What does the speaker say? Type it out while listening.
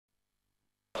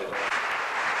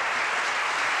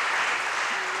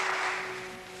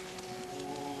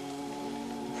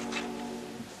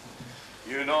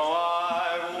You know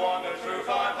I've wandered through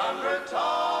 500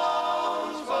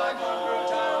 towns, 500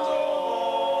 towns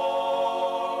or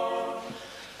more.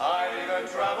 I've even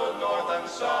traveled north and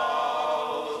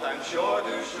south and shore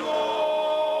to shore.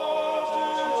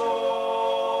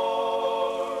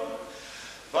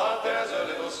 But there's a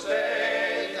little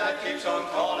state that keeps on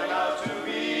calling out to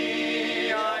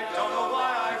me. I don't know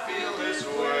why I feel this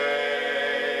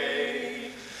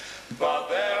way, but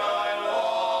there I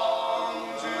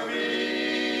long to be.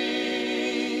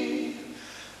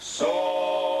 So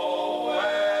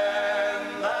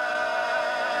when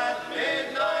that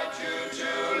midnight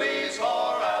choo-choo leaves for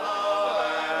Alabama,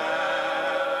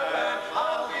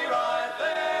 I'll be right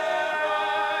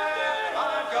there.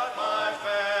 I've got my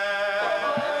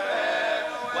fare.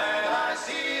 When I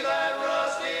see that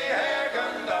rusty-haired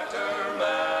conductor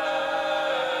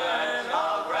man,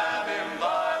 I'll grab him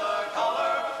by the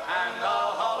collar and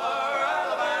I'll holler,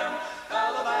 Alabama,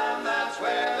 Alabama, that's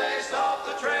where they stop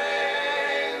the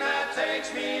train that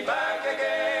takes me back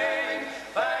again,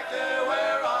 back there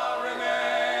where I'll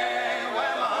remain,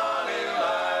 where my honey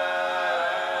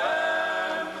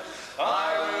lamb.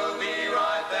 I will be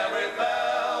right there with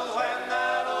bells when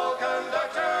that old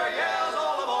conductor yells,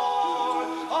 all aboard,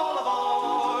 all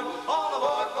aboard, all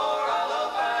aboard for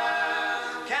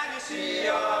Alabama. Can you see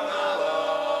young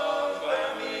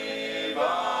Alabama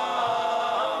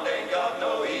bound? Ain't got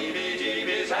no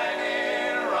heebie-jeebies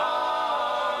hanging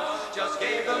around. Just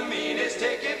gave the meanest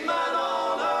ticket man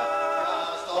on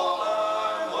earth all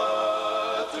I'm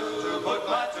worth to put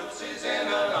my tootsies in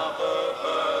an upper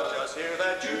berth. Just hear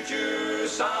that choo-choo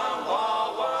sound,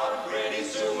 wah wah. Pretty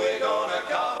soon we're gonna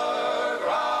cover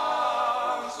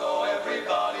ground, so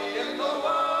everybody in the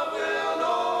world will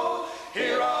know.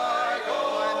 Here I go,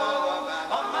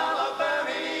 I'm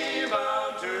Alabama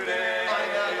bound today.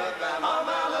 I'm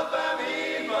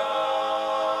Alabama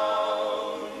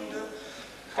bound.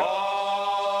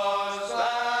 'Cause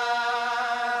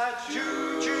that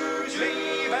choo-choo's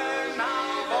leaving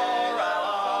now for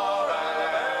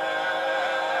Alabama.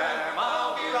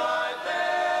 I'll be right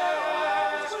there.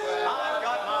 I've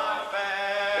got my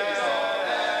fare.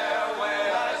 When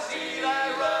I see that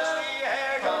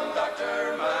rusty-haired conductor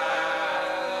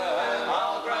man,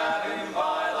 I'll grab him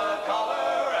by the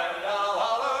collar and I'll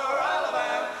holler,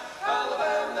 Alabama,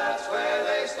 Alabama, that's where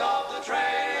they stop the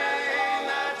train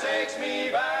that takes me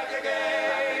back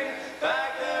again,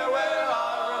 back there where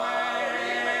I'll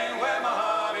remain, where my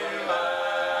honey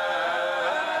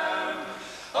lamb.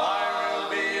 I will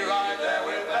be right there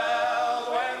with bells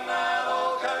when that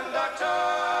old conductor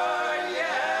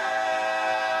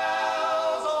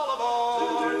yells, all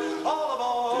aboard, all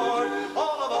aboard,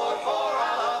 all aboard for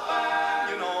Alabama.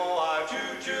 You know I've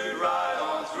choo-chooed right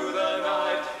on through the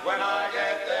night. When I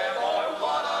get there, boy,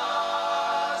 what a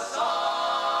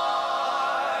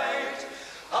sight.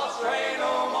 I'll stray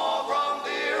no more from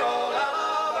dear old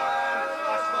Alabama.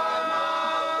 I smile my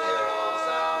dear old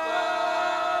Southland.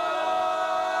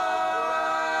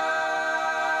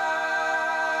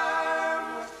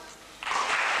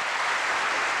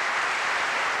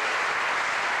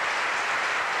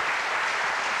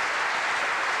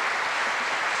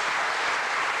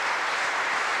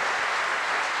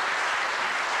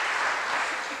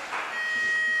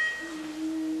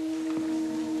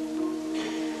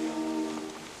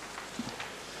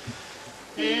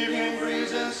 Evening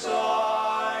breeze is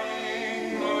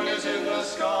sighing, moon is in the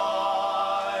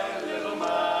sky. Little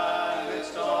man,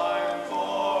 it's time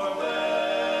for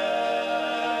bed.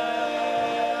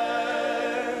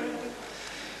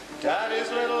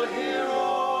 Daddy's little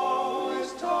hero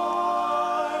is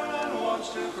tired and wants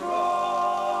to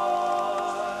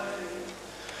cry.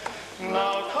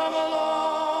 Now come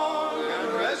along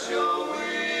and rest your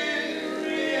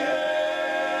weary head.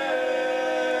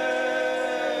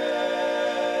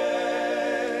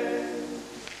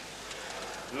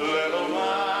 Little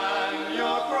man,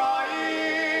 you're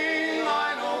crying,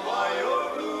 I know why you're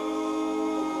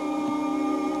blue.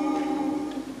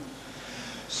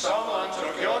 Someone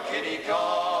took your kitty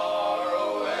car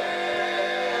away.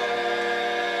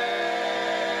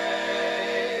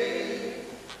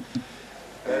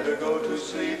 Better go to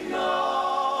sleep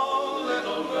now,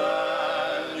 little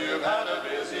man, you've had a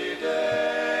busy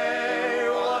day.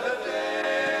 What a day.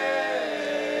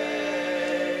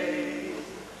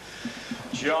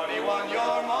 Johnny won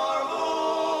your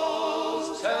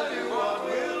marbles, tell you what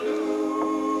we'll do.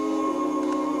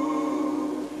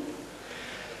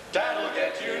 Dad'll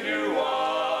get you new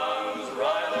ones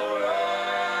right away.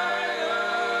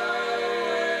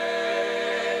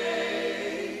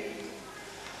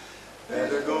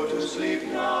 Better go to sleep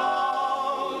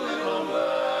now, little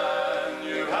man,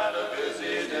 you've had a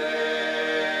busy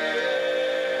day.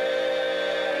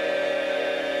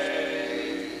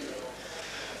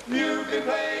 been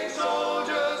playing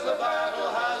soldiers, the battle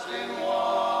has been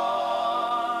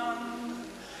won.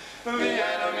 The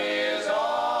enemy is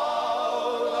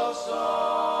out of sight.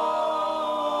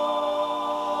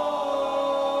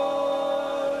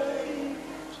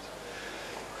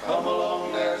 Come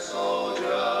along there, soldier,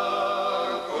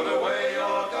 put away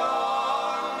your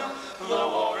gun. The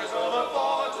war is over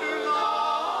for tonight.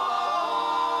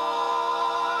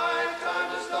 Time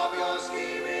to stop your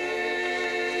scheming.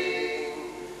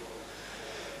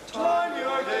 Time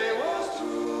your day was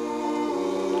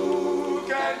through.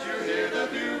 Can't you hear the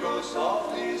bugle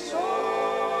softly,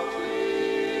 softly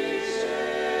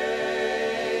say?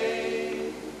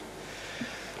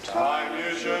 Time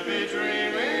you should be dreaming.